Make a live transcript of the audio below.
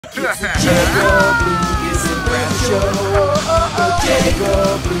It's the Jacob, Lukas, and Bradley Show.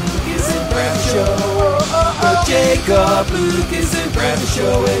 Jacob, Lukas, and Bradley Show. Jacob, Lukas, and Bradley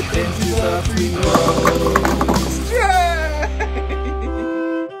Show. Adventures of 3 bros.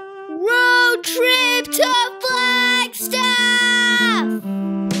 Road trip to Flagstaff!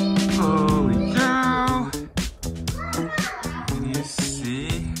 Holy cow! Can you see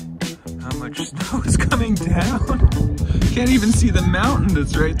how much snow is coming down? Can't even see the mountain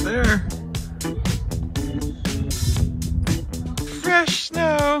that's right there. Fresh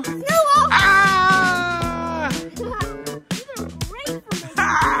snow! Ah!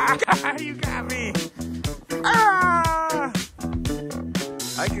 Ah! You got me! Ah!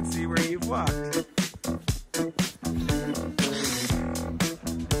 I can see where you've walked.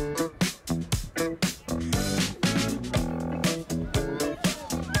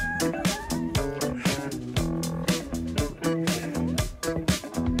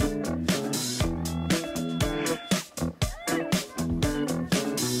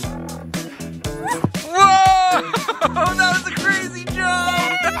 Oh, that was a crazy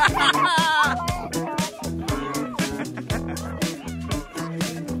jump!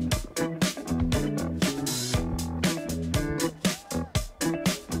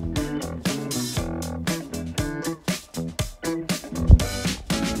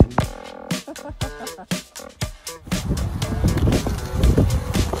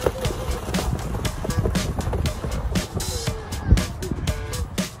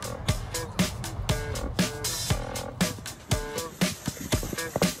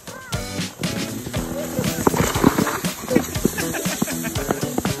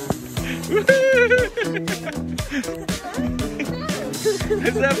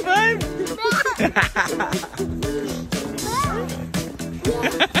 Is that fun?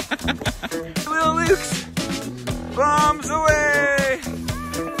 Little Luke's bombs away.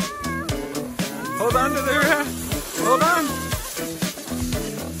 Hold on to their hold on.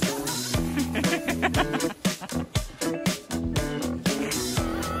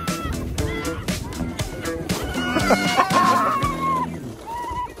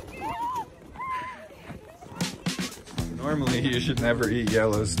 Normally, you should never eat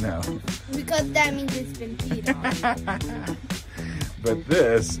yellow snow. Because that means it's been peed on. But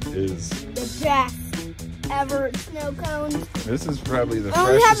this is The best ever snow cones. this is probably the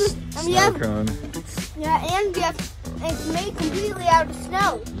freshest snow cone. Yeah, and it's made completely out of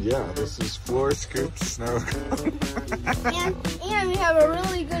snow. Yeah, this is floor scooped snow cone. and we have a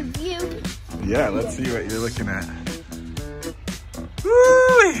really good view. Yeah, let's see what you're looking at.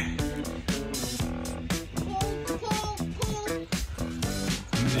 Woo!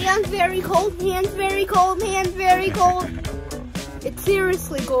 Hands very cold, hands very cold, hands very cold. It's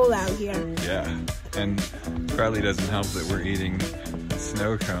seriously cold out here. Yeah, and probably doesn't help that we're eating a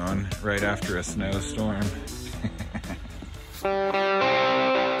snow cone right after a snowstorm.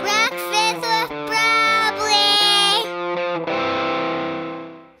 Breakfast with Bradley!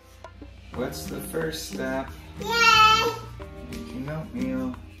 What's the first step? Yay! Making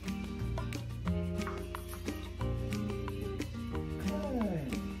oatmeal.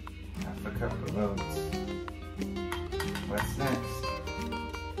 Good. Half a cup of oats. What's next?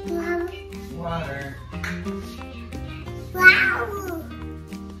 Water. Wow!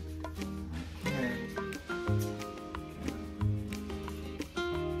 Okay.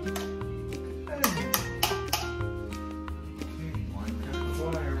 Okay, 1 cup of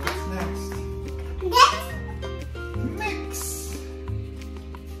water. What's next? Mix.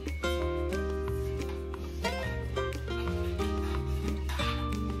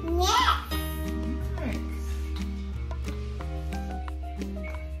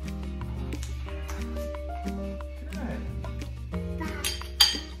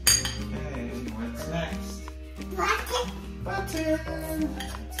 Butter.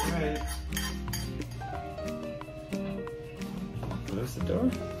 That's right. Close the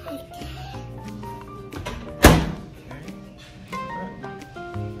door. Okay.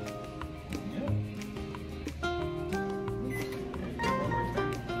 Yep.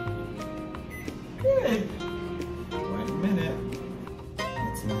 Good. 1 minute.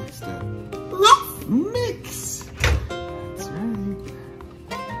 What's the next step? Mix. That's right.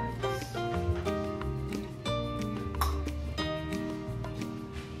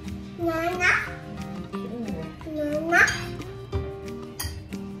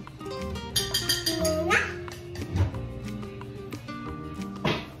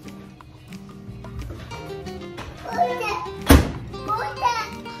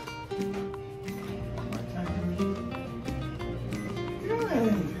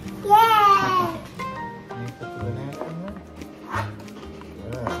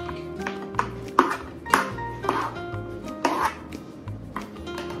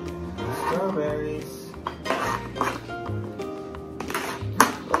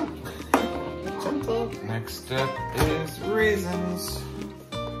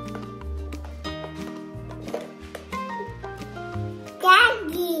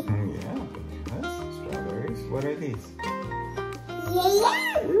 these?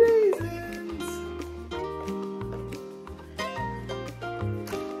 Yeah. Raisins.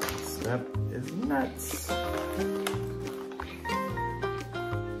 Next up is nuts.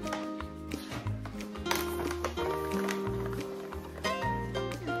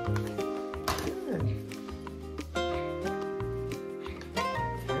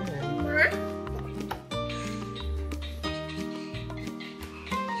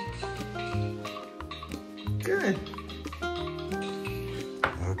 Good.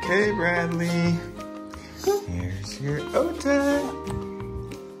 Okay, Bradley. Here's your oatmeal.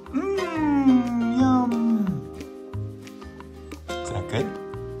 Yum. Is that good?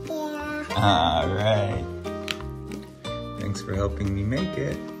 Yeah. All right. Thanks for helping me make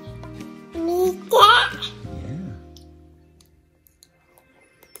it. Me too. Yeah.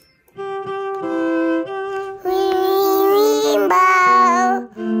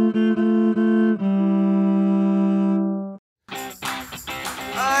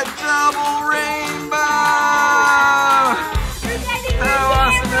 A double rainbow! How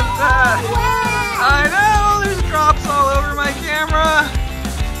awesome is that? I know, there's drops all over my camera.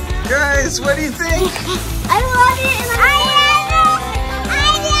 Guys, what do you think? I love it. And I love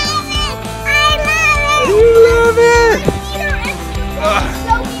it. I love it. You love it! It's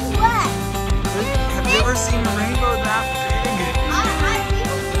soaking wet. Have you ever seen a rainbow that big?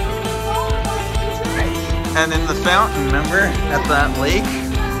 And in the fountain, remember? At that lake?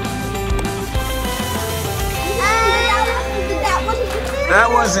 That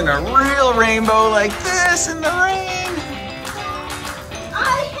wasn't a real rainbow like this in the rain.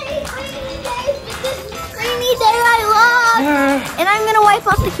 I hate rainy days, but this is a rainy day I love. And I'm gonna wipe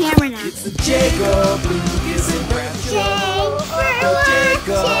off the camera now. It's the Jacob, Lucas, and Brad Show.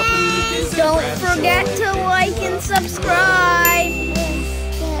 Jacob, Lucas, and Don't Brad forget Show. to like and subscribe.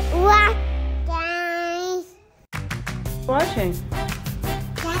 What, guys? Washing.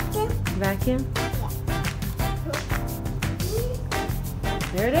 Vacuum?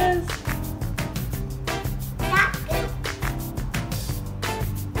 There it is.